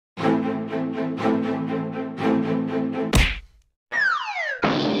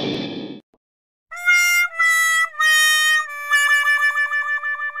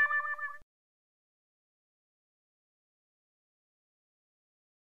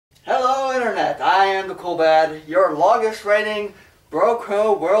Hello Internet, I am the CoolBad, your longest reigning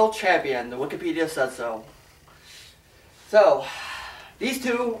Bro-Cove World Champion. The Wikipedia said so. So, these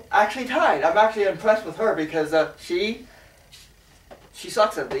two actually tied. I'm actually impressed with her because she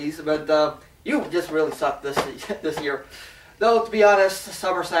sucks at these, but you just really suck this year. Though, to be honest,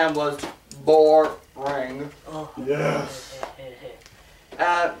 SummerSlam was boring. Oh. Yes.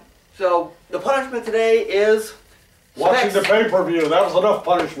 So, the punishment today is Watching Spec's, the pay-per-view. That was enough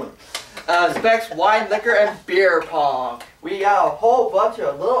punishment. Spec's wine, liquor, and beer pong. We got a whole bunch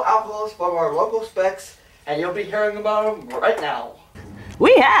of little alcohols from our local Specs, and you'll be hearing about them right now.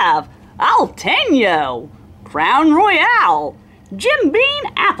 We have Alteño, Crown Royale, Jim Beam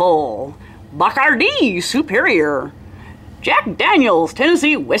Apple, Bacardi Superior, Jack Daniels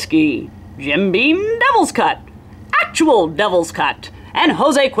Tennessee Whiskey, Jim Beam Devil's Cut, Actual Devil's Cut, and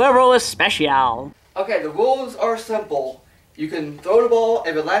Jose Cuervo Especial. Okay, the rules are simple. You can throw the ball,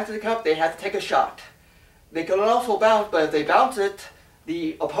 if it lands in the cup, they have to take a shot. They can also bounce, but if they bounce it,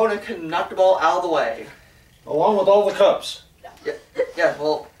 the opponent can knock the ball out of the way. Along with all the cups. Yeah,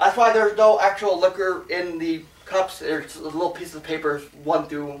 well, that's why there's no actual liquor in the cups. There's a little piece of paper, 1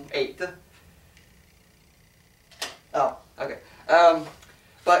 through 8. Oh, okay.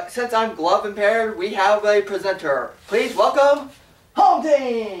 But since I'm glove impaired, we have a presenter. Please welcome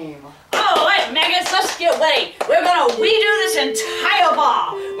HomeTeam! Oh, wait, Megas, let's get ready. We're gonna redo this entire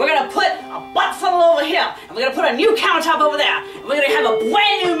bar. We're gonna put a butt funnel over here, and we're gonna put a new countertop over there, and we're gonna have a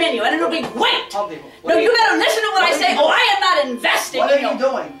brand new menu, and it'll be great. HomeTeam, No, you better listen to what I say, or I am not investing what in are you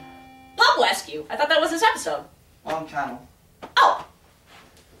doing? Pub Rescue. I thought that was this episode. Wrong channel. Oh.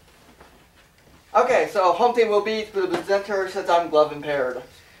 Okay, so HomeTeam will be the presenter since I'm glove impaired.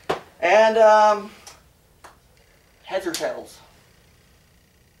 And, heads or tails?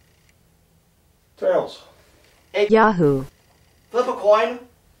 Tails. Yahoo. Flip a coin.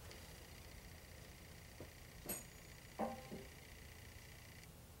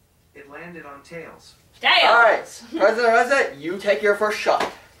 It landed on tails. Tails. Alright, President, you take your first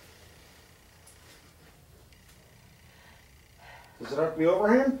shot. Does it have to be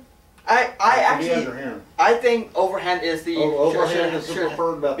overhand? I actually, Underhand. I think overhand is the Overhand is the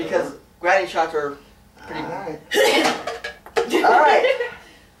preferred method. because granny shots are pretty. Alright.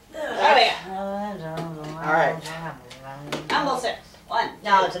 Alright. Alright. Number 6. 1.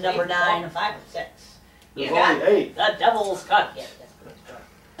 No, it's a number 9. 5, 6. You There's got only 8. the Devil's Cut.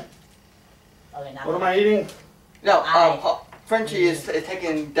 Okay, now What am I eating? No, Frenchie is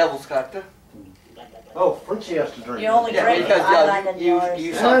taking Devil's Cut. Oh, Frenchie has to drink. You only Yeah, drink because I like you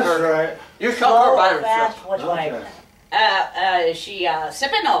yours. shot That's her. right. You shot her Slow by or fast, herself. which way? Okay. Is she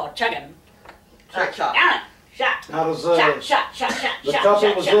sipping or chugging? Shot. Down it. Shot. How does Shot. the cup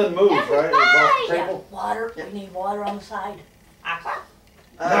it was in move, right? It was off the Yeah, table? water. You need water on the side.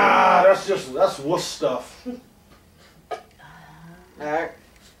 Nah, that's wuss stuff. Alright.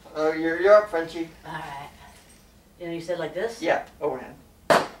 You're up, Frenchie. Alright. You know, you said like this? Yeah, overhand.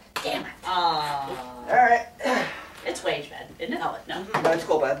 Damn it. Alright. It's wage bed, isn't it? No. No, it's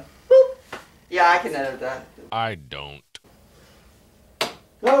CoolBad. Boop. Yeah, I can edit that. I don't.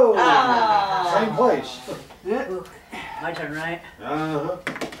 No! Ah. Same place. Ooh. My turn, right? Uh-huh.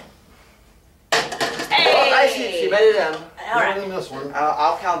 Hey! Oh, I see. She made it in. Alright. In this one.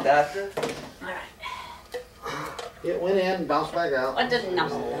 I'll count that. Alright. It went in, bounced back out. What did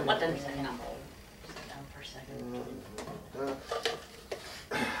number? What did the second number? Sit down for a second.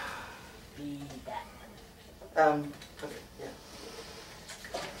 Be that one. Okay, yeah.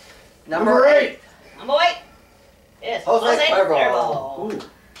 Number 8. Number 8 is Jose Cuervo. Ooh.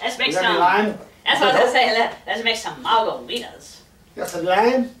 Let's make Is that some. lime? That's what I was gonna say. Let's make some margaritas. Got some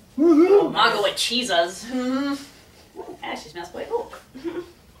lime? Woohoo! Margo with cheeses. Yeah, she smells quite cool. Does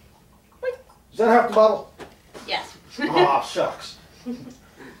that half the bottle? Yes. Aw, shucks.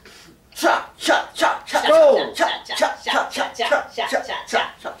 Shot. Go! Shot.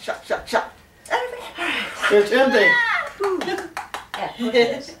 It's empty.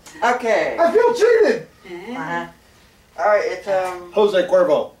 Okay. I feel cheated. Alright, it's Jose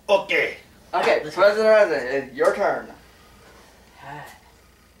Cuervo. Okay. okay, President, it's your turn.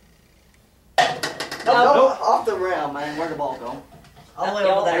 No, off the rim, man. Where'd the ball go? All the way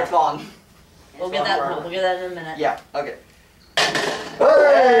over It's there. gone. We'll get that in a minute. Yeah, okay.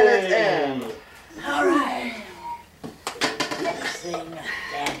 Hey! And it's in. Alright. Focusing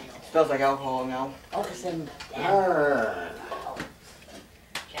Daniel. Smells like alcohol now. Focusing Daniel. Alright.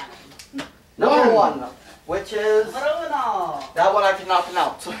 Number 1, which is Bruno. that one I cannot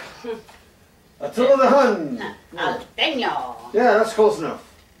pronounce. Attila the Hun. Alteño. Yeah, that's close enough.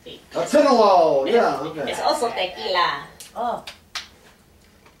 Attila, yeah, okay. It's also tequila. Oh.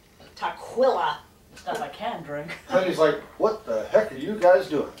 tequila. Stuff I can drink. He's like, what the heck are you guys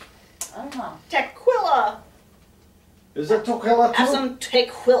doing? I don't know. Tequila. Is it tequila Have too? some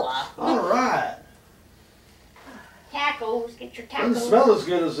tequila. All right. Tacos. Get your Doesn't tacos. smell as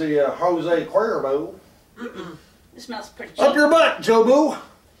good as the Jose Cuervo. It smells pretty cheap. Up your butt, Jobu.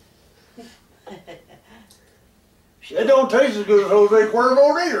 It don't taste as good as Jose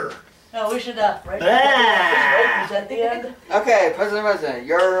Cuervo either. No, we should write Ah. ratings at the end. Okay, President,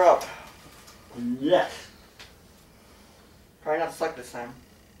 you're up. Yes. Try not to suck this time.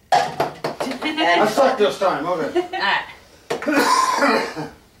 I suck this time. Okay. Alright.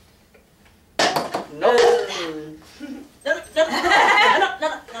 Nope. No.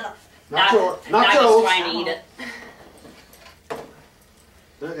 Not yours. Now Not he's yours. trying to eat it.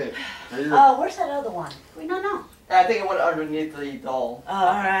 Okay. Now you're- Oh, where's that other one? We don't know. I think it went underneath the doll. Oh,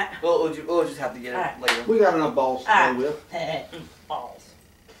 alright. We'll just have to get it Alright. later. We got enough balls to play with. Balls.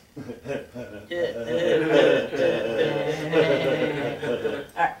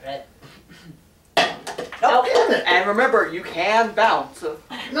 Alright, right. Nope. Damn it. And remember, you can bounce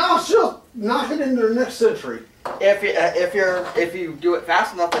No, she'll knock it into the next century. if you do it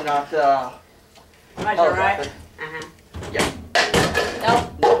fast enough and not. My turn, right? rapid. Uh-huh.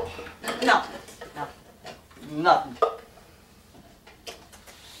 No. Nope. No. Nothing.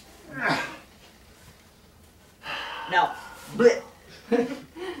 No. Blech.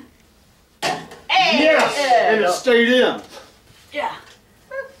 Hey! Yes, Yeah. and it stayed in. Yeah.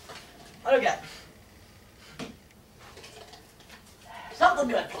 What do we got? Something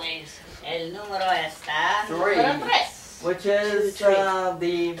good, please. El número está. 3. Número 3. Which is Two, three.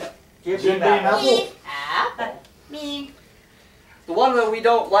 the Jim Jim Beam Beam apple. Apple. Me. The one that we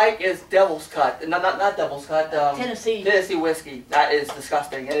don't like is Devil's Cut. Not Devil's Cut. Tennessee. Tennessee whiskey. That is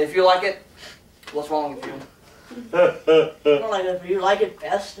disgusting. And if you like it, what's wrong with you? I don't like it. If you like it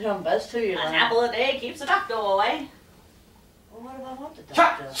best, best to you. An apple a day keeps the doctor away. Well, what if I want the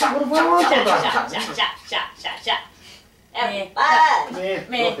Shot, doctor? shot, What if I want Shot, the shot, doctor? shot, shot, shot, shot, shot. Me. Everybody.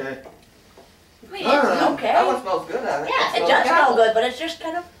 Me. Okay. Me. All right. It's okay. That one smells good. Yeah, It smells does good. smell good, but it's just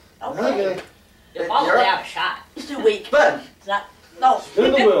kind of okay. Okay. You'll probably have a shot. It's too weak. But It's not. No.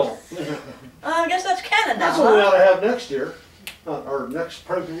 Spin the wheel. I guess that's canon now. That's what we Huh? ought to have next year. Our next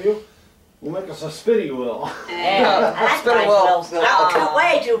pay-per-view. We'll make us a spinning wheel. Yeah, that Spin might well. smell out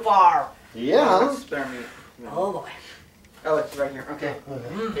way too far. Yeah. Spare me. Oh boy. Oh, it's right here. Okay.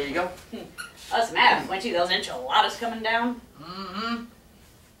 There you go. What's the matter? Went you those enchiladas coming down? Mm-hmm.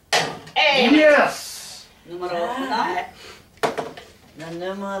 Hey! Yes. Número uno. The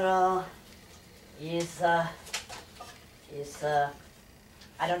numero is I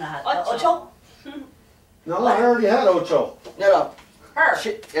don't know how. Ocho. No, I already had Ocho. No. Her.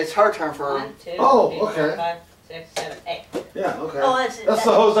 It's her turn for. 1, 2, Oh, 3, 4, okay. 5, 6, 7, 8. Yeah. Okay. Oh, That's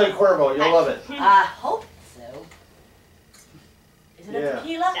the Jose Cuervo. You'll love it. I hope so. Is it Yeah. a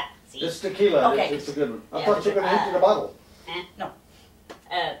tequila? See? It's tequila. Okay. It's a good one. I Yeah, thought you were gonna empty the bottle.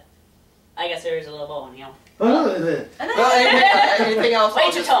 I guess there is a little bowl in here. Well, anything else?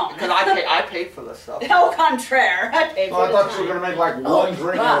 Wait your tongue. Because I paid for this stuff. Au contraire. I paid Oh, for I this thought you were wine. gonna make like Oh, one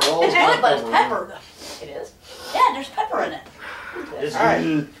drink wow. of all It's good, but it's over. peppered. It is. Yeah, there's pepper in it. It's All right.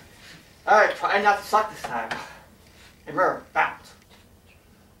 good. All right, try not to suck this time. Remember, bounce.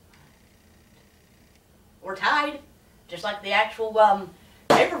 We're tied, just like the actual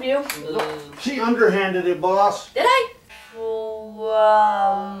pay-per-view. She underhanded it, boss. Did I?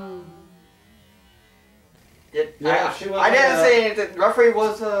 Well, Yeah, she was. I didn't say anything. The referee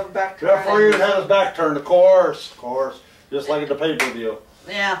was back to Referee had his back turned, of course, just like at the pay-per-view.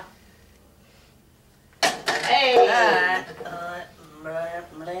 yeah. Hey.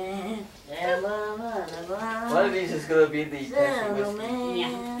 One of these is going to be the Tennessee whiskey.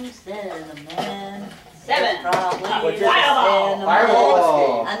 Seven. Probably Fireball.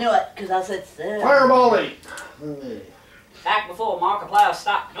 Fireball I knew it because I said seven. Fireball 8. Back before Markiplier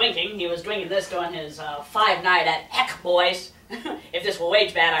stopped drinking, he was drinking this during his 5-night at Heck Boys. If this were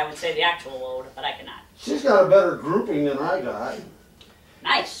wage bad, I would say the actual word, but I cannot. She's got a better grouping than I got.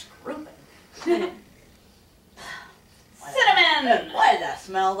 Nice grouping. Cinnamon! Why did I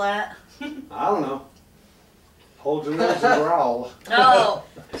smell that? I don't know. Hold your nose and growl. No,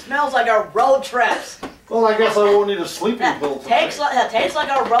 it smells like our road trips. Well, I guess I won't need a sleeping pill tonight. Tastes like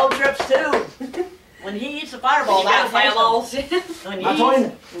our road trips too. When he eats a fireball, You got fireballs. When he My eats,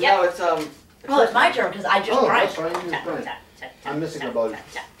 turn? No, it's well, it's my turn because I just Oh, drank. that's right. You just drank. I'm missing a body.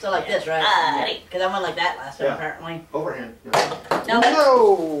 So like this, right? Buddy. Because I went like that last time Yeah. apparently. Overhand. No,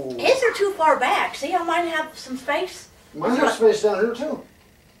 No! his are too far back. See how mine have some space? Mine has space down here too.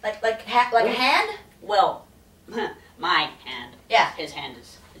 Like a hand? Well, my hand. Yeah. His hand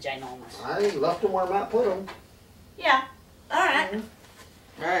is ginormous. I left them where Matt put them. Yeah. All right.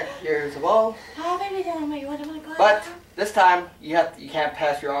 Alright, here's the ball. Oh, baby, don't make what am I going But this time you can't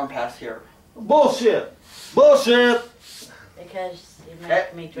pass your arm past here. Bullshit! Bullshit! Because you Okay,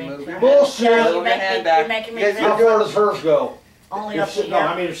 make me drink. move your Bullshit. Yeah, Move you your make hand me, back. you're making me Yes, drink. How far does hers go? Only If up she, to no, I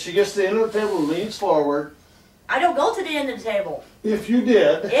here. mean, if she gets to the end of the table and leans forward, I don't go to the end of the table. if you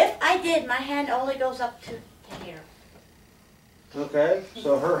did, If I did, my hand only goes up to here. okay,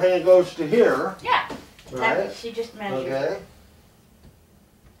 so her hand goes to here, Yeah. right? She just measured. Okay.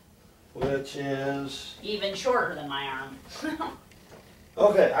 Which is, Even shorter than my arm.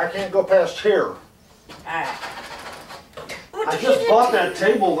 okay, I can't go past here. All right. I just bought that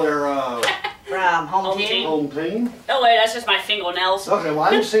table there, From home HomeTeam. team. Home Team. Oh wait, that's just my fingernails. Okay, well, I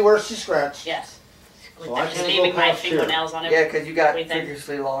didn't see where she scratched. Yes. So I Just can't leaving go my past here. fingernails on it. Yeah, because you got Everything.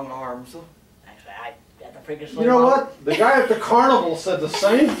 freakishly long arms. Actually, I got the freakish You know what? The guy at the carnival said the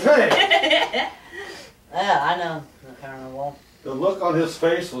same thing. Yeah, I know. The carnival. The look on his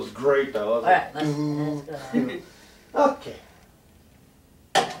face was great, though. All right, let's go. Okay.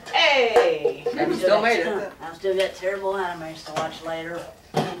 Hey! And you still made it. I've still got terrible animes to watch later.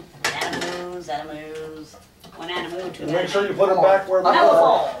 Animus. One animal, two And make sure you animal. put them back where they Number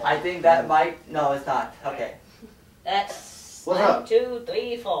are. 4. I think that might. No, it's not. Okay. That's What's 1, up? 2,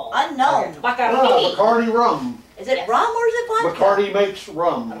 3, 4. Unknown. Ah, Bacardi. Bacardi rum. Is it Yes. rum or is it vodka? Bacardi makes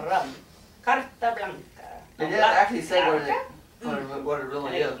rum. Rum. Carta Blanca. It didn't actually say what it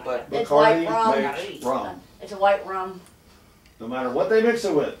really is, but It's Bacardi white rum. makes rum. It's a white rum. No matter what they mix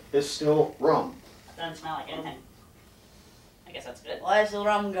it with, it's still rum. Doesn't smell like anything. I guess that's good. Why is the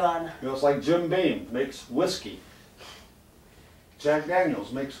rum gone? You know, it's like Jim Beam makes whiskey. Jack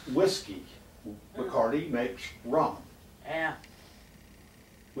Daniels makes whiskey. Bacardi makes rum, Yeah.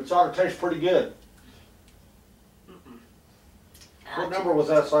 which ought to taste pretty good. What number was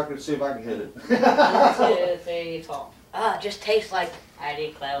that so I could see if I can hit it? 1, 2, 3, 4. Ah, it just tastes like I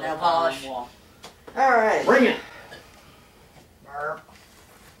declare Nail the polish. wall. alright. Bring it. burp.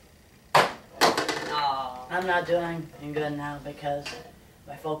 Oh. I'm not doing good now because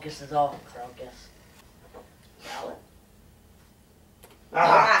my focus is all crocus. Well,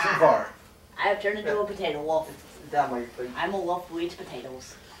 Ah, too far. I have turned into a potato wolf. Down by your feet. I'm a wolf who eats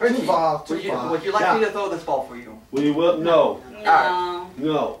potatoes. Too far, too far. Would you like me to throw this ball for you? We will, no, no.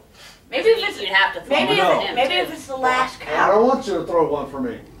 no. Maybe if it's You'd have to throw maybe it No. for him, maybe too. if it's the last I count. don't want you to throw one for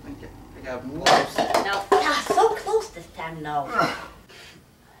me. I got gloves. No. Ah, so close this time, no.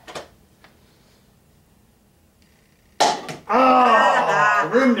 Ah,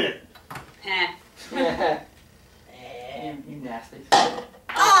 rimmed it. Heh. Yeah. Eh. You nasty.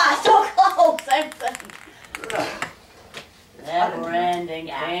 Ah, so close. Same thing. Never ending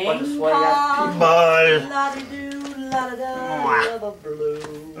Yeah. Bunch of ping sweaty ass pong. people. Bye. La-di-doo, la-da-da, the blue.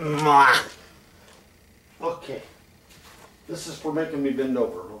 Okay. This is for making me bend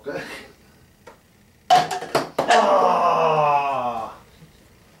over, okay? Ah.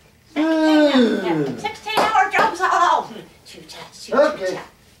 16-hour jump solo. Okay.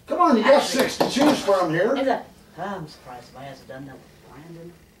 Come on, you got 6 to choose from here. Is it? I'm surprised somebody hasn't done that with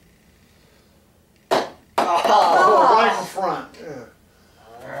Brandon. Oh, right in front.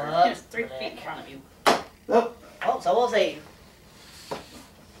 Yeah. Just 3 feet in front of you. Nope. Oh, so we'll see.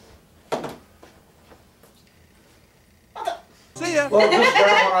 Well, just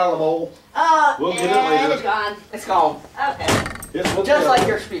grab one out of the bowl. Oh, We'll get it and later. it's gone. It's gone. Okay. It's with Just the- like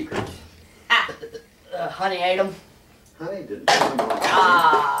your speakers. Honey ate him. Honey didn't.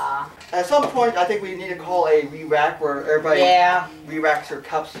 Ah. At some point, I think we need to call a re-rack where everybody Yeah. re-racks their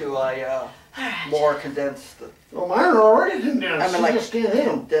cups to a more condensed, Well, mine are already condensed. I mean, You like- just can't hit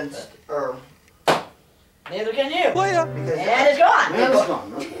them. condensed, or Neither can you. because And it's gone. Man, it's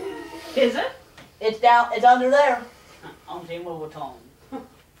gone. Okay. Is it? It's down. It's under there. HomeTeam overtone.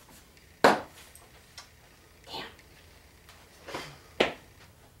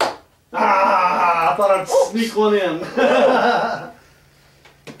 Ah, I thought I'd sneak one in. I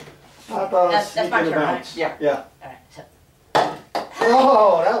thought I'd That's sneak my in a turn, bounce. right? Yeah. All right. So,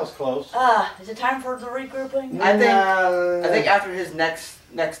 Oh, that was close. is it time for the regrouping? I think after his next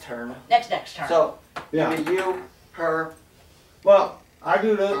turn. Next turn. So Yeah. I mean, you, her. Well, I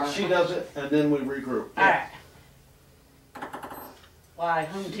do that, she does it, and then we regroup. All right. Why?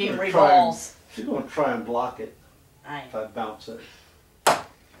 Home team Try and- revolves. She's going to try and block it Aye. if I bounce it.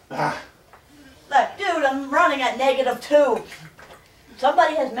 Ah. Look, dude, I'm running at -2.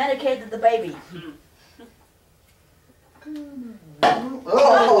 Somebody has medicated the baby.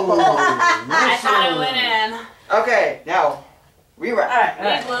 Oh, I thought it went in. Okay, now re-rack. All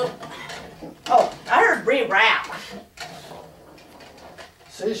right. Regroup. Oh, I heard re-wrap.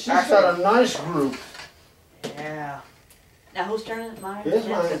 See, she's got a nice group. Yeah. Now whose turn is it? Mine? It is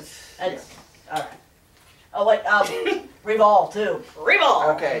mine. That's all right. Oh wait, revolve too.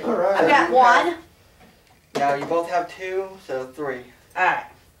 Revolve. Okay. All right. I've got one. Now you both have 2, so 3. All right.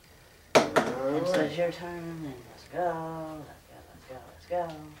 All And so right. it's your turn. And let's go. Let's go.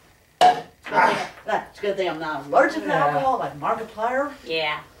 It's a good thing I'm not allergic to alcohol like Markiplier.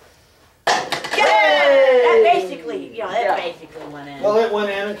 Yeah. That basically, that basically went in. Well, it went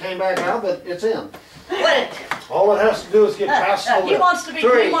in and came back out, but it's in. What? All it has to do is get past the He lip. wants to be.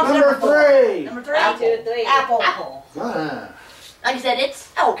 Three. He wants Number 3. Number 3. 1, 2, 3. Apple. Apple. Ah. Like I said, it's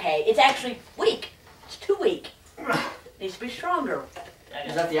okay. It's actually weak. It's too weak. Needs to be stronger.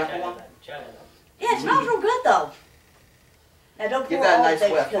 Is that the apple one? Yeah, it smells real good though. Now don't Give pour that a all nice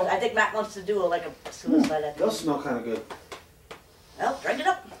things whiff. because I think Matt wants to do like a suicide. I Does think. smell kind of good. Well, drink it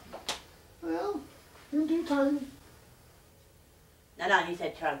up. Well, in due time. No, he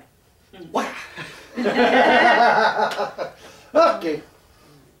said chug. Wow. Okay.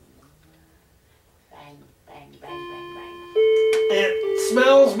 Bang, bang, bang, bang, bang. It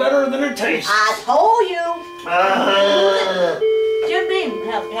smells better than it tastes. I told you. Ah. Jim Beam,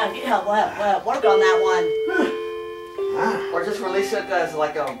 help, work on that one. Or just release it as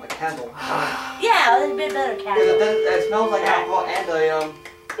like a candle. Yeah, it's a bit better, Because Cat. it smells like alcohol and a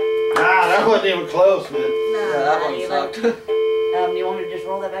That wasn't even close, man. No, yeah, that not one even. sucked. Do you want me to just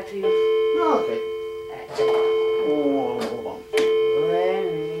roll that back to you? No, okay. Oh, hold on.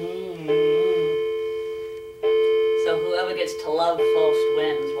 So whoever gets to love first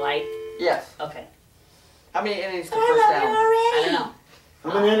wins, right? Yes. Okay. How many innings to I first love you down? I already. don't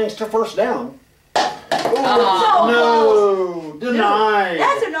know. How many innings to first down? Oh, No, Dude, denied.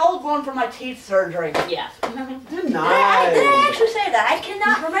 that's an old one from my teeth surgery. yeah. Did I actually say that? I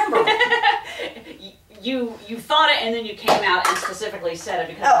cannot remember. You thought it and then you came out and specifically said it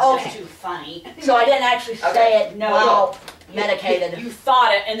because Oh, it was okay. too funny. So I didn't actually say Okay. it No. while medicated. You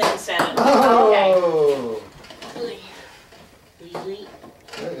thought it and then said it. Oh.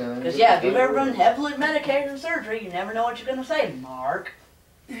 Because yeah, if you've ever been heavily medicated in surgery, you never know what you're going to say, Mark.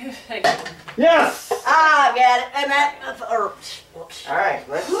 Yes. Ah, I got it. Hey, Matt. Alright,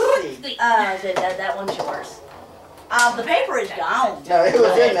 let's see. That one's yours. The paper is gone. No, it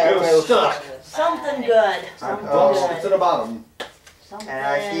was in there. It was stuck. Something good. Something Oh, it's at good. the bottom. Something. And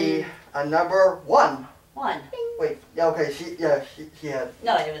I see a number 1. One. Wait, yeah, okay, she had.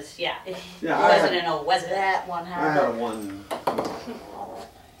 No, it was, yeah. It Yeah, wasn't an old, was it? That one I had had a 1.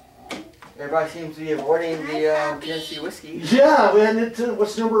 Everybody seems to be avoiding the PNC whiskey. Yeah, we had it to,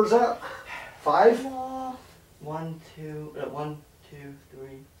 what's number is that? 5? 1, 2, 3,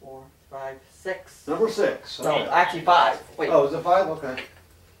 4, 5, 6. Number 6. No, Okay. actually 5. Wait, Oh, is it 5? Okay.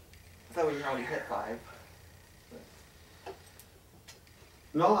 I thought we already hit 5.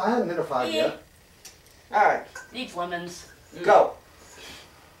 No, I haven't hit a 5 yet. Alright, Needs lemons. go.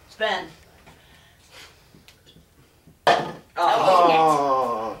 Spin. Oh,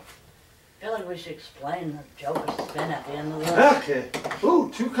 Oh. I feel like we should explain the joke of spin at the end of the list. Okay.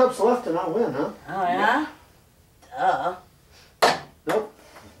 Ooh, 2 cups left and I win, huh? Oh, yeah? Duh. Nope.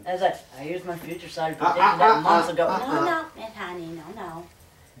 As I used my future side prediction that months ago. No, Miss Honey, no.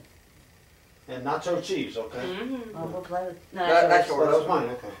 And nacho cheese, okay? Mm-hmm. Well, we'll play with. No, That's So yours. that was mine,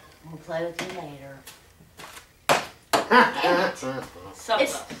 okay. We'll play with you later. So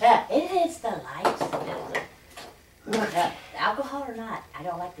It's the lights. Alcohol or not, I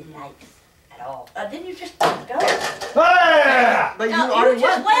don't like the lights at all. Didn't you just go? Ah! But No, you already you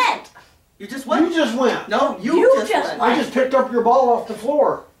just went. You just went? You just went. No, you You just just went. went. I just picked up your ball off the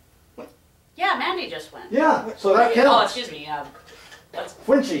floor. yeah, Mandy just went. Yeah, so that Oh, counts. excuse me.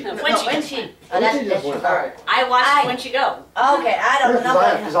 Flinchy. No, No, Flinchy. when she. Flinchy just went. Alright, I watched when she go. Okay, I don't know.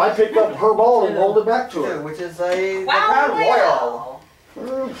 Because I picked up her ball and rolled it back to her. which is a Wow, Crown Royal.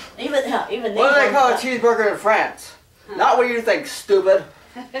 Royal. Even these. What do they call a ones, cheeseburger in France? Not what you think, stupid.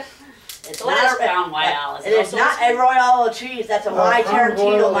 It's What not is Crown Royal? It is not a Royale cheese. That's a white Crown Tarantino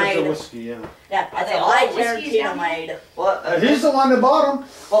Royal is a made. whiskey, yeah. Yeah, Are that's they a all white whiskeys Tarantino down there? made. Well, He's the one that bought them.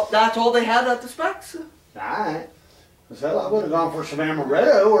 well, that's all they had at the Specs. Alright. So I would have gone for some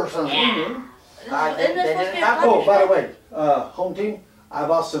amaretto or something. Yeah. I Isn't think this they supposed to be didn't a have- Oh, by the punishment? way, home team, I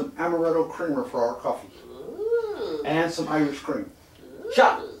bought some amaretto creamer for our coffee. Ooh. And some Irish cream.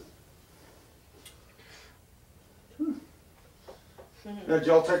 Shot. Now, did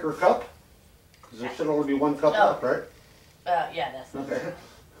y'all take her cup? Because there should only be 1 cup No. left, right? Yeah, that's Okay.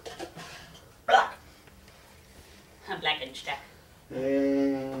 black. I'm black and stuck.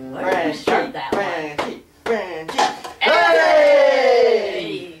 And... Where did you start that one? Franchi.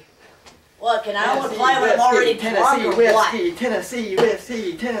 Hey! What, can I only play have them already drunk or what? Tennessee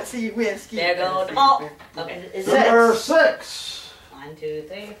whiskey. There go the ball. Okay. Is Number 6. 1, 2,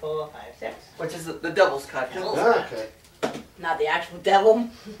 3, 4, 5, 6. Which is the devil's cut. Devil's Okay. not the actual devil.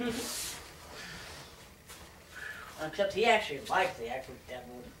 Except he actually likes the actual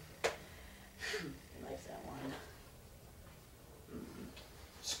devil. He likes that one.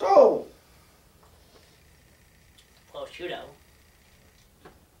 Skull. Prosciutto.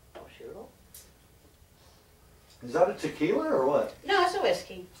 Is that a tequila or what? No, it's a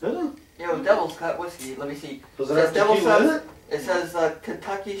whiskey. Is it? Yeah, devil's cut whiskey. Let me see. Does it have tequila in it? It says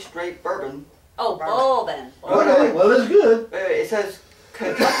Kentucky Straight Bourbon. Oh, bourbon. Okay, well it's good. It says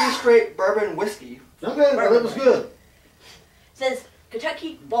Kentucky Straight Bourbon Whiskey. Okay, well it was good. It says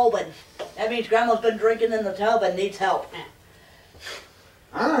Kentucky bourbon. That means Grandma's been drinking in the tub and needs help.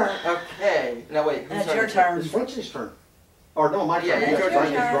 Alright. Okay. Now wait. That's your turn. It's Frenchie's turn. Or no, my turn. Yeah, it's your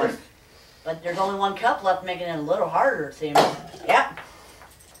Trying to turn. drink. But there's only one cup left, making it a little harder, it seems. Yep.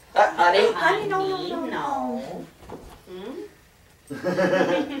 Honey. Honey, no.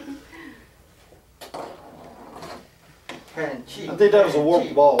 And cheese. I think that was a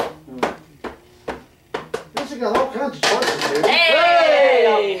warped ball. Yes, you got all kinds of choices, baby.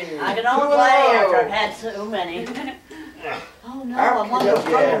 Hey! I can only Cool. play after I've had so many. Oh no, I'm on the Okay,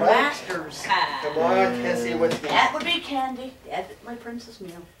 Drunken right. Masters. Come on, Tennessee whiskey. That would be candy. Definitely princess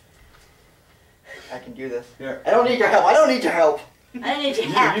meal. I can do this. Here. I don't need your help. I don't need your help. I need your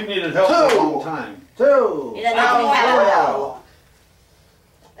You help. needed help for a long time. 2. You don't need any help. Wow.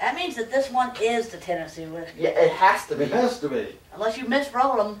 That means that this one is the Tennessee whiskey. Yeah, it has to be. It has to be. Unless you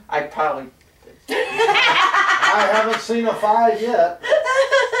misrolled them. I probably. I haven't seen a 5 yet.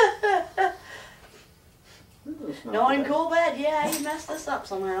 That's not Knowing bad. CoolBad, yeah, he messed this up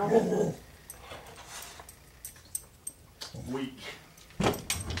somehow. Weak.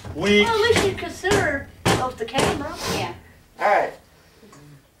 Well, at least you considered of the camera. Yeah. Alright.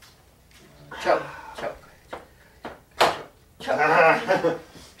 Choke. Choke. Choke.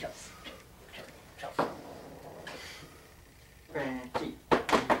 Frankie.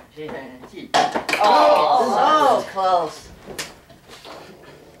 Frankie. Oh, so close.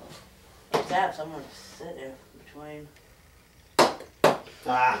 Just have somewhere to sit there between.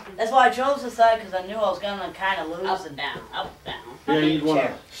 Ah. That's why I chose this side, because I knew I was going to kind of lose. Up and down, up, down. Yeah, you'd want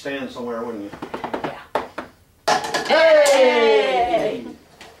Chair. to stand somewhere, wouldn't you? Hey!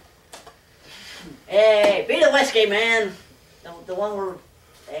 Hey, be the whiskey, man. The one we're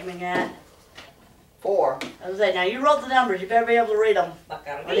aiming at. 4. I was saying, now you wrote the numbers. You better be able to read them. Or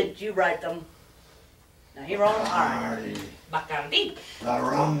Bacardi. did you write them? Now he wrote them. All right. Alrighty. Bacardi. The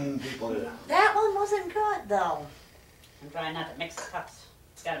rum people. That one wasn't good, though. I'm trying not to mix the cups.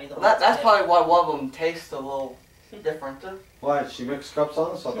 It's gotta be the Well, one. that's probably why one of them tastes a little different. Why, she mixed cups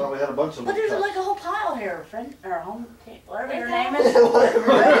on us? I thought we had a bunch of But little there's cups. like a whole pile here, friend, or home, whatever your name is. Whatever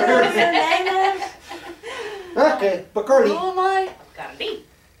your name is. Okay, Who Bacardi. am I? Bacardi.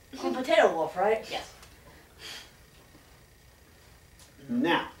 I'm Potato Wolf, right? Yes.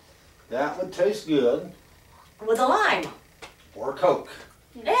 Now, that would taste good. With a lime. Or Coke.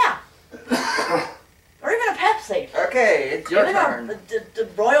 Yeah. Or even a Pepsi. Okay, it's your Even turn. the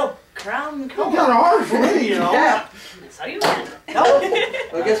Royal Crown It's Coke. kind of hard for me, you know. Yeah. So you win. Nope.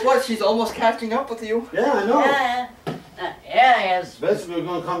 Well, guess what? She's almost catching up with you. Yeah, I know. Yeah, yeah, It's basically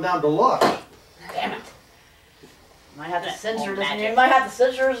going to come down to luck. Damn it. Might have to That's censor all this. magic. You might have to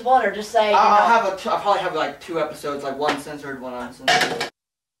censor this one, or just say, you know. I'll probably have like 2 episodes, like one censored, one uncensored.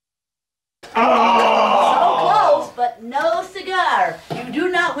 So close, but no cigar. You do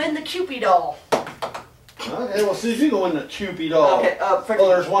not win the Cupid doll. Okay, well, see if you can win the Cupid doll. Okay, Frankie,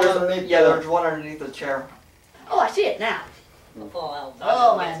 there's one underneath Yeah, the- there's one underneath the chair. Oh, I see it now. Oh,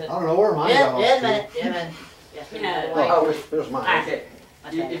 man. I don't know where mine got Yeah, off yeah, to. minute, yeah, minute. Yes, Yeah. Oh, there's mine. Okay.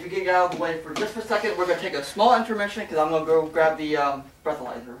 Okay. If you can get out of the way for just a second, we're going to take a small intermission because I'm going to go grab the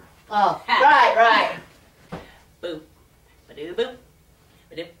breathalyzer. Oh, right. Boop. Ba-doo boop.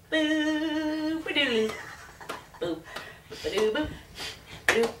 Ba-doo boop. Ba-doo. Boop. Ba-doo boop.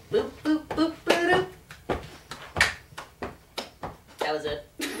 Ba-doo boop boop boop ba-doo. That was it.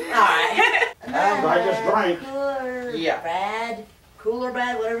 Alright. I just drank. Cooler Yeah. Bad. Cooler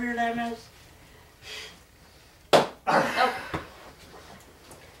Bad, whatever your name is.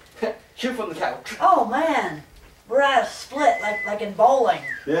 Shoot from the couch. Oh, man. We're at a split, like in bowling.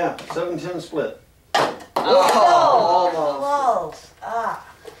 Yeah, 7-10 split. Oh, almost. Close. Ah.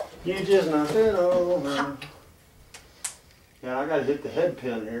 You just knocked it over. Yeah, I got to hit the head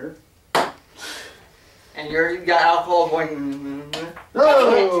pin here. And you got alcohol going.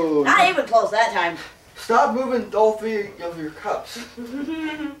 No! Not even close that time. Stop moving all 3 of your cups.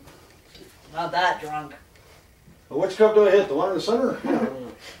 Not that drunk. Well, which cup do I hit? The one in the center?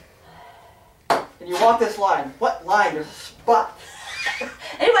 And you walk this line. What line? There's a spot.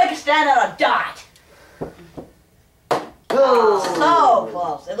 Anybody can stand on a dot. Oh. So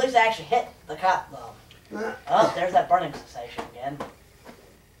close. At least I actually hit the cup, though. Oh, there's that burning sensation again.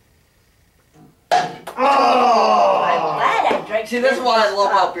 Oh! I'm glad I drank. See, this is what I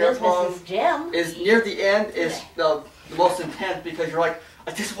love about beer business pong. is Jim. Is near the end is the most intense because you're like,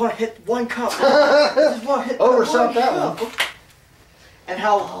 I just want to hit one cup. I just want to hit Overshot that cup. one. And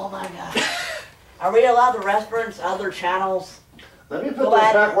how? Oh my God. Are we allowed to reference other channels? Let me put those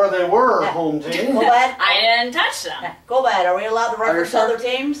back where they were, Yeah. home team. CoolBad? I didn't touch them. CoolBad, are we allowed to Are you reference sure? other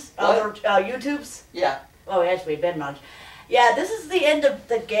teams? What? Other YouTubes? Yeah. Oh, yes, we've been much. Yeah, this is the end of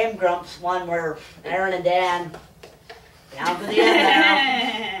the Game Grumps one where Aaron and Dan down to the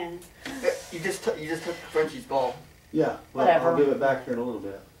end now. You just took Frenchie's ball. Yeah, well, Whatever. I'll give it back here in a little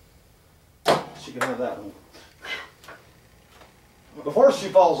bit. She can have that one. Before she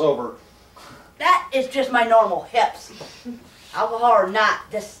falls over. That is just my normal hips. Alcohol or not,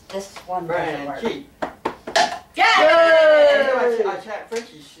 this one doesn't work. Frenchie. Yeah! I chat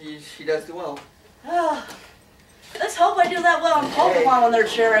Frenchie. She does do well. Let's hope I do that well on Pokemon when they're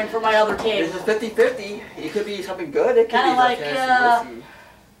cheering for my other team. This is 50-50. It could be something good. It could Kinda be like, Tennessee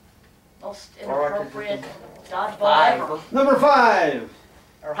Most Or I could inappropriate dodgeball Whiskey. ever. Number 5.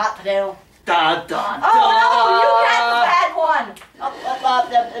 Or hot potato. Da da. Oh no, you got the bad one!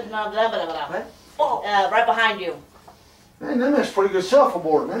 What? Right behind you. Man, that makes pretty good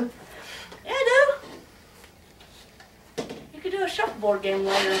shuffleboard, man. Yeah, dude. You could do a shuffleboard game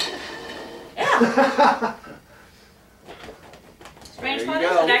later. Yeah. Strange There one you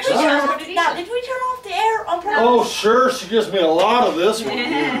is go. it actually All shows right. what it is. Now, did we turn off the air on purpose? Oh, sure, she gives me a lot of this one.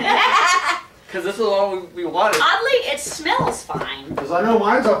 Because this is the one we wanted. Oddly, it smells fine. Because I know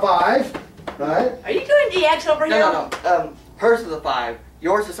mine's a 5, right? Are you doing DX over here? No. Hers is a 5.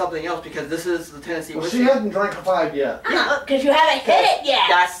 Yours is something else because this is the Tennessee Well, whiskey. she hasn't drank a 5 yet. Because you haven't hit it yet.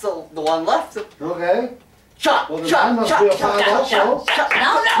 That's the one left. Okay. Shot, Well, then shot, mine must shot, be a shot, 5 shot, also. shot. No,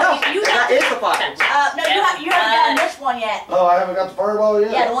 you that got. is a 5. No, you haven't done this one yet. Oh, I haven't got the fireball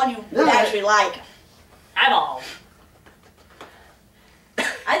yet? Yeah, the one you would Yeah. actually like. Eyeball.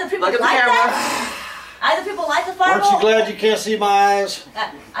 Either people Look at the like camera. that. Either people like the Aren't fireball. you glad you can't see my eyes?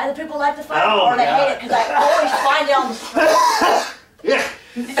 Either people like the fireball Oh, or they my hate it because I always find it on the screen. Yeah.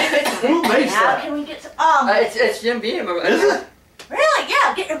 Who makes How that? can we get some? It's Jim Beam. Is it? Really?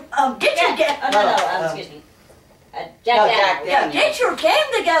 Yeah. Get your No, excuse me. Jack No, Daniels. Jack Yeah, Daniels. get your game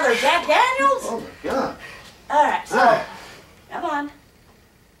together, Jack Daniels. Oh, my God. All right, so Ah. come on.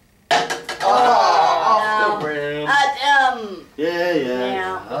 Off the rim. Yeah.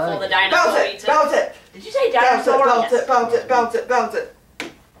 Yeah. Before the Bounce dinosaur it, eats it. bounce it, Did you say bounce it, dinosaur? bounce it, bounce it, bounce it, bounce it.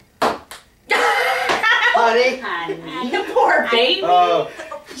 Honey. Honey, the poor baby.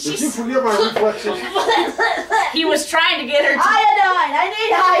 Did you forget my reflexes? He was trying to get her to... Iodine. I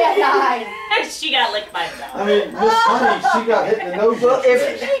need iodine. She got licked by the I dog. mean, Miss Honey, she got hit in the nose Well,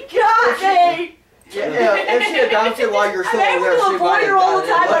 yesterday. She got me. Yeah, if she had bounced it while you're still I'm over able there, to she avoid might her have all the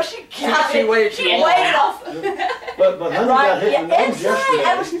done time, it. but she got She me. waited She too had long. Wait off. But Honey got hit in the nose yesterday. I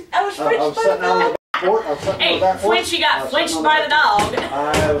was I was freaked by sitting on the the back porch. I was sitting on Hey, the back porch. Flinchy got I was flinched sitting by on the dog. I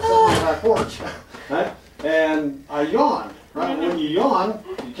was sitting on the back porch, right? And I yawned, right? When you yawn,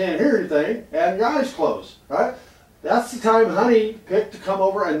 you can't hear anything, and your eyes close, right? That's the time Honey picked to come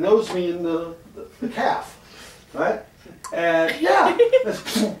over and nose me in the calf, right? And yeah,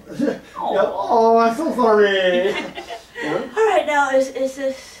 oh, I'm so sorry. All right, now is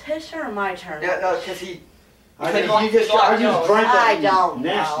this his turn or my turn? No, because he I Because you just I shot just yours. drank that I don't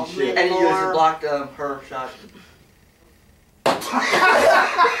nasty know. shit. and you just More. blocked her shot. It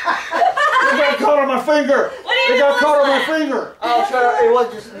got caught on my finger. What even It got was caught on that? my finger. Oh, shut up! It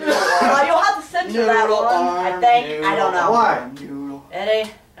was just noodle arm. You'll have to censor that Noodle one. arm, I think. I don't know. Why? Noodle.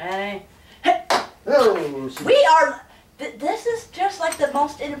 Ready? Oh, We are. This is just like the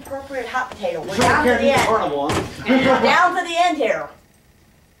most inappropriate hot potato. We're sure down to can't the eat end. carnival, huh? We're down to the end here.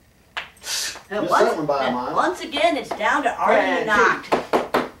 And Missed that one by a mile. once again, it's down to are you not?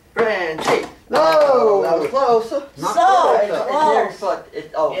 Frenchie. No! That was close. Not So quite. It's close. near your foot.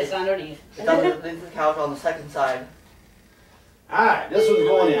 It's underneath. It's underneath the couch on the second side. Alright, this one's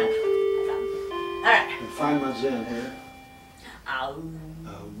going in. All right. And find my zen here. Ow.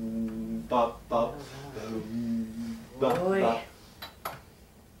 Bop, bop, bop, Boy. bop.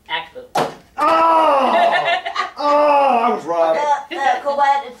 Actually. Oh! Oh, I was robbed.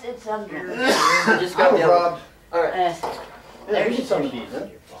 CoolBad, it's under. Just I got was the other. robbed. Alright. Yeah, There's you some of these, huh?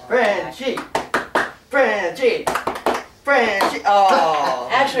 Frenchie. Frenchie. French. Oh.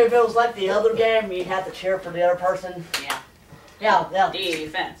 Actually, if it was like the other game, you'd have to cheer for the other person. Yeah. Yeah.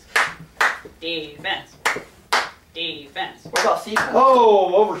 Defense. Defense. Defense. What about defense?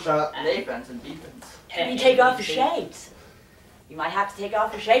 Oh, overshot. Defense and defense. You take off your shades. You might have to take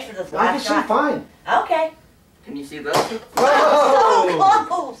off your shades for this I can last see shot. fine. Okay. Can you see this? So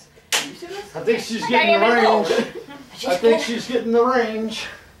close. Can you see this? I think she's getting the range. I Just think get- she's getting the range.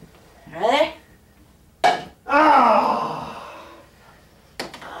 Ready? Ah!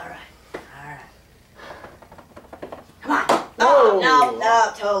 Alright. Come on. Oh.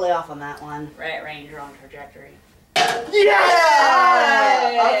 No, totally off on that one. Right range, wrong trajectory.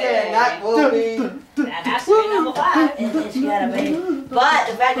 Yeah! Okay, and that will be. That has to be number 5. It's gotta be. But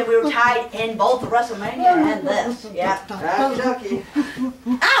the fact that we were tied in both the WrestleMania and this. Yeah. Okie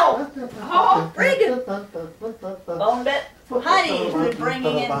Ow! Oh, Regan! bone bit. Honey, we're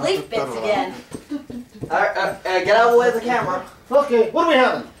bringing in leaf bits again. Alright, get out of the way of the camera. Okay, what are we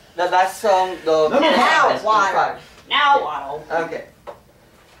having? That's the. Number Now, five. water. Now waddle. Okay.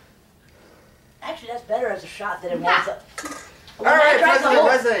 Actually, that's better as a shot than it was. Alright,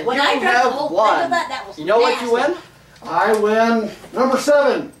 President, when you I drank the have whole thing won. of that was You know what you nasty. win? I win number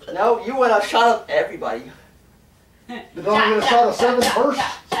 7. No, you win a shot of everybody. We're going to get a shot of 7 first.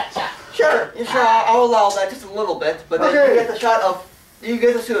 Sure, I'll allow that just a little bit, but then Okay. you get the shot of. You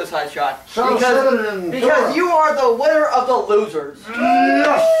get the suicide shot. Shot of 7 and Because you are the winner of the losers.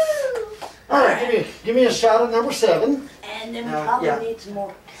 Yes! Alright, give me a shot of number 7. And then we probably yeah. need some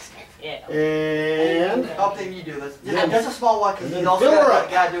more. Yeah. And I'll think you do this. Yeah. Just a small one, because And you then also fill her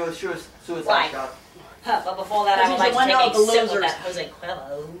up. gotta do a suicide Right. shot. But before that, I would He's like the to take winner a of the sip of losers. that Jose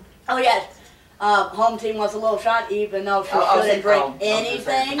Cuervo. Oh yes. Home team wants a little shot, even though she I'll shouldn't say drink Pong. I'll just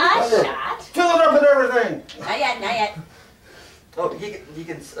say anything. A Okay. shot. fill it up with everything. Not yet. Oh, he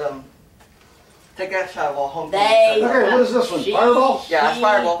can take that shot while home. They- Okay, what is this one? She- Fireball? Yeah, it's she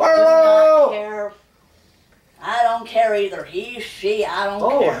Fireball. does Fireball! not care. I don't care either. He, she, I don't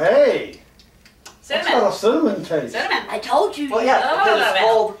Oh, care. hey. That's got Cinnamon. a cinnamon taste. Cinnamon. I told you. Well, yeah,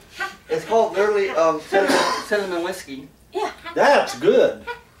 Oh, because it's called literally cinnamon whiskey. That's good.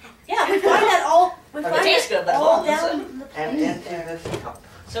 Yeah, we find that all. We Okay. find Tastes that good, but all it down won't. in the And place into there. this cup.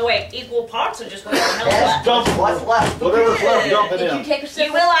 So wait, equal parts or just whatever? No, Yes, what? Dump what's left? whatever's left, dump it Did you in. take a sip?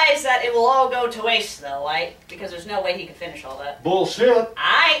 You realize that it will all go to waste though, right? Because there's no way he can finish all that. Bullshit.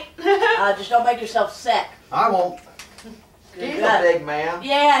 Aight. Just don't make yourself sick. I won't. He's Good. a big man.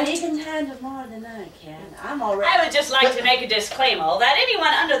 Yeah, he can handle more than I can. I'm already. I would just like to make a disclaimer that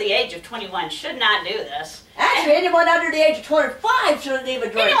anyone under the age of 21 should not do this. Actually, anyone under the age of 25 shouldn't even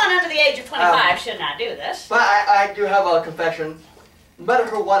drink. Anyone under the age of 25 should not do this. But I do have a confession. Better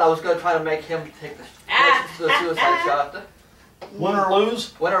for one, I was going to try to make him take the suicide shot. Win or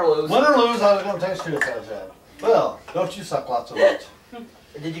lose? Win or lose. Win or lose, I was going to take suicide shot. Well, don't you suck lots of nuts.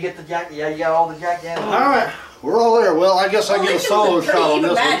 Did you get the jack? Yeah, you got all the jack Daniels. All right, we're all there. Well, I guess I Well, get a Lincoln solo was a shot on pretty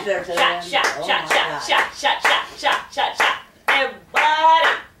this even match one. there today. Shot, shot, Oh shot, my shot, God. shot, shot, shot, shot, shot, shot. Everybody.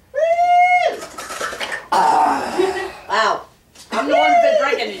 Wow. I'm the one that's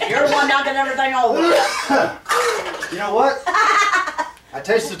been drinking. You're the one knocking everything over. You know what? I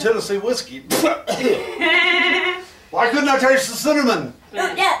taste the Tennessee whiskey. Why couldn't I taste the cinnamon?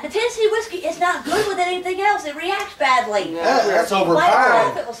 Yeah, the Tennessee whiskey is not good with anything else. It reacts badly. Yeah. That's Light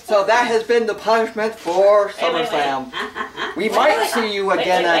overpowered. off, it was So that has been the punishment for Wait, wait, wait. SummerSlam. We might see you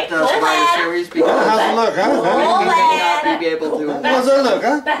again wait, at the wait. Survivor Series because How's it look, huh? Oh, we may bad. not be able to. How's it look,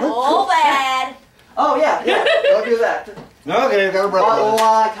 huh? Oh, bad. Oh yeah, don't do that. Okay, got a breath. Well,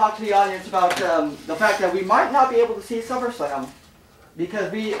 I talked to the audience about the fact that we might not be able to see SummerSlam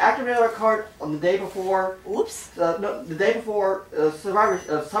because we activated our card on the day before. Oops. The day before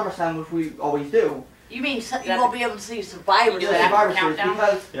SummerSlam, which we always do. You mean you won't be able to see Survivor You do The that. Series? Survivor Series countdown?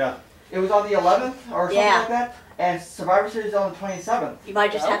 because Yeah. it was on the 11th or something Yeah. like that, and Survivor Series on the 27th. You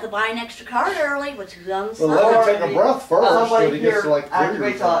might just have to buy an extra card early, which is on Well, Sunday. let me take a breath first so Somebody he gets here to like 3 or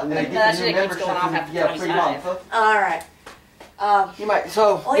activates something. and That's gets a it, new it keeps membership going off and after yeah, free 25. month. All right. You might,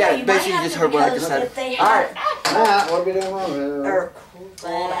 so, Oh, yeah, you might basically have just to heard what I because just said. if they Alright, Matt, what are we doing wrong here? Or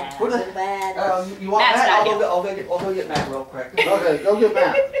CoolBad, Who the- CoolBad. you want Matt's Matt? not I'll go get Matt real quick. Okay, go get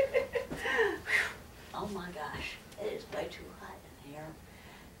Matt. Oh my gosh, it is way too hot in here.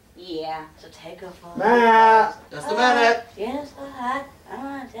 Yeah. So take off all Matt! Just a minute. Yes, hot.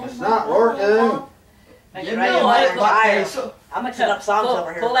 It's not working. Make Give it me right a in my minute. fire. So- I'm mixing up songs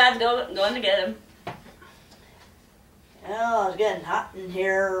over here. CoolBad's going to get him. Oh, it's getting hot in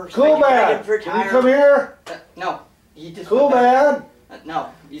here. CoolBad, can you come here? No, he just. CoolBad. No,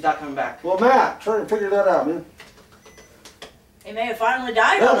 he's not coming back. Well, Matt, try to figure that out, man. He may have finally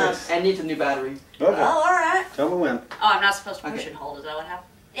died on us. And needs a new battery. Okay. Oh, all right. Tell me when. Oh, I'm not supposed to push Okay. and hold. Is that what happened?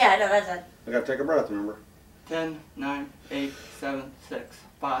 Yeah, no, that's it. I gotta take a breath, remember? 10, 9, 8, 7, 6,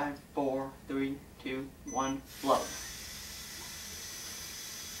 5, 4, 3, 2, 1, blow. Of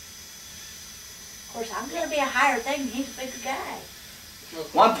course, I'm gonna be a higher thing. He's a bigger guy.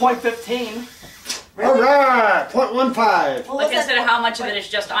 1.15. All right, 0.15. Well, But consider how much of it is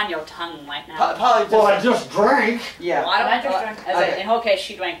just on your tongue right now. Probably just. Well, I just drank. Yeah. Why don't I just Okay. drink? In her case,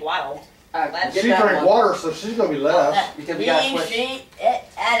 she drank wild. Alright, She get that drank one. water, so she's gonna be less. Because we gotta He, switch. she, it,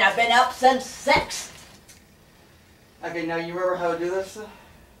 and I've been up since 6. Okay, now you remember how to do this?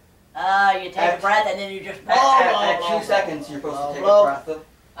 You take a breath and then you just At 2 seconds, you're supposed to take a breath.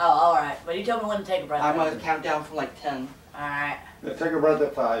 Oh, all right. But you told me when to take a breath. I'm gonna count down from like 10. All right. Yeah, take a breath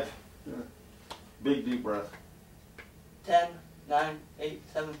at 5. Yeah. Big deep breath. 10, 9, 8,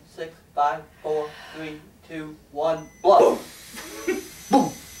 7, 6, 5, 4, 3, 2, 1, blow.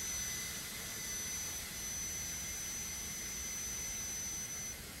 Boom.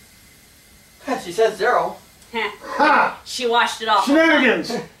 She says 0. Ha! She washed it off.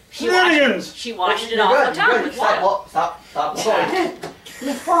 Shenanigans! Shenanigans! She washed it You're off her good, tongue you're good. with water. Stop blowing.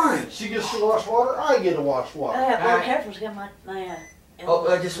 You're fine. She gets to wash water. I get to wash water. Well, Alright. careful. She's got my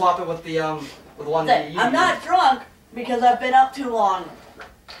Oh, just swap it with the one that you I'm not drunk because I've been up too long.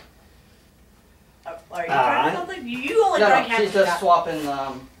 Are you drinking something? You only No, drank half she's the just cup. swapping.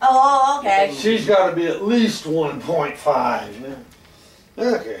 Oh, okay. She's got to be at least 1.5. Yeah.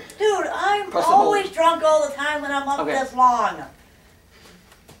 Okay. Dude, I'm Press the always hold. drunk all the time when I'm up Okay. this long.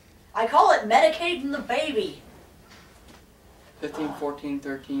 I call it medicating the baby. 15, 14,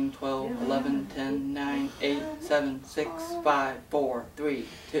 13, 12, 11, 10, 9, 8, 7, 6, 5, 4, 3,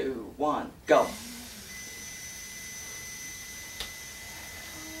 2, 1, go.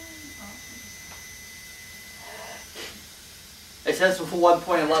 It says for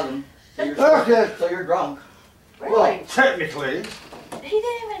 1.11. So you're, Okay. so you're drunk. Really? Well, technically. He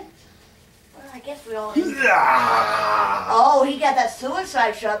didn't even. Well, I guess we all. Yeah, Oh, he got that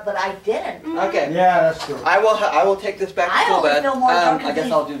suicide shot, but I didn't. Okay. that's true. I will take this back I to always CoolBad. feel more drunk I than guess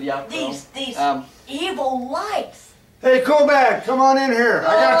these- I'll do the outro. These Um, evil lights. Hey, CoolBad, come on in here.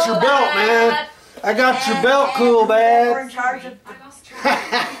 I got your belt, man. I got your belt, We're in CoolBad. charge of. No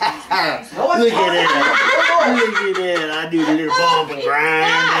one's Look at talking. that. Look at that. I do the little bump and grind.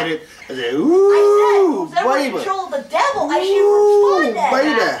 I said, I said, ooh, who's ever in baby. control of the devil? I Ooh, should respond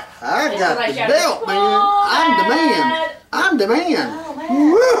baby. that. I got the Shout, belt, man. I'm the man. I'm the man. Oh, man.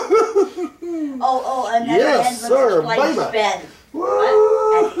 Woo. Oh, and then Yes, let's sir, explain baby. spin.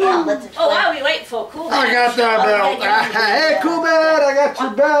 Woo. And, yeah, let's explain. Oh, while we wait for CoolBad. I got that belt. Hey, CoolBad, I got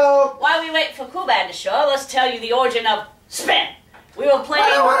your belt. While we wait for CoolBad to show, let's tell you the origin of Spin. We were I playing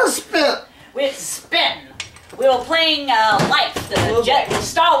don't want to spit. with Spin. We were playing Life, the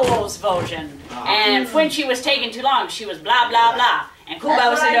Star Wars version. And when she was taking too long, she was blah blah blah. And CoolBad That's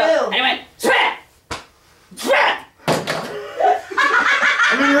was what sitting I there, do. and he went Spin, Spin,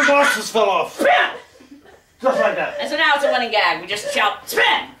 And then your glasses fell off. Spin. Just like that. And so now it's a running gag. We just shout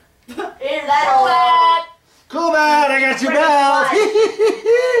Spin. Hear that? CoolBad, I got your belt.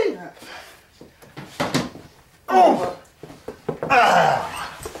 Oh.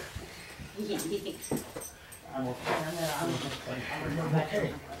 Ah.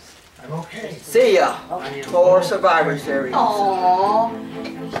 I'm okay. See ya for Survivor Series. Aww.